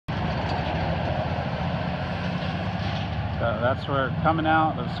That's where coming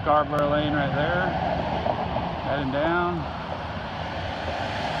out of Scarborough Lane right there, heading down.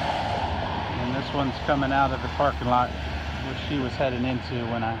 And this one's coming out of the parking lot where she was heading into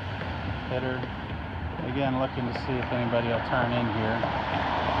when I hit her. Again, looking to see if anybody will turn in here.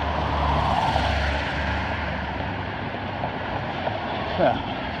 So,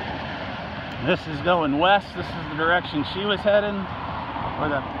 this is going west. This is the direction she was heading. Where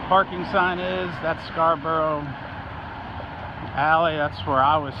the parking sign is, that's Scarborough Alley. That's where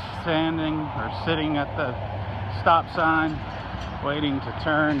I was standing or sitting at the stop sign, waiting to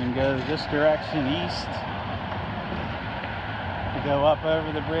turn and go this direction east to go up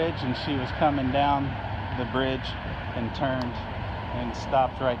over the bridge, and she was coming down the bridge and turned and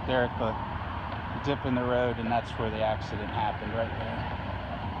stopped right there at the dip in the road, and that's where the accident happened, right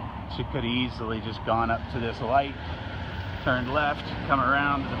there. She could have easily just gone up to this light, turned left, come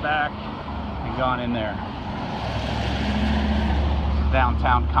around to the back, and gone in there.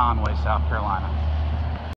 Downtown Conway, South Carolina.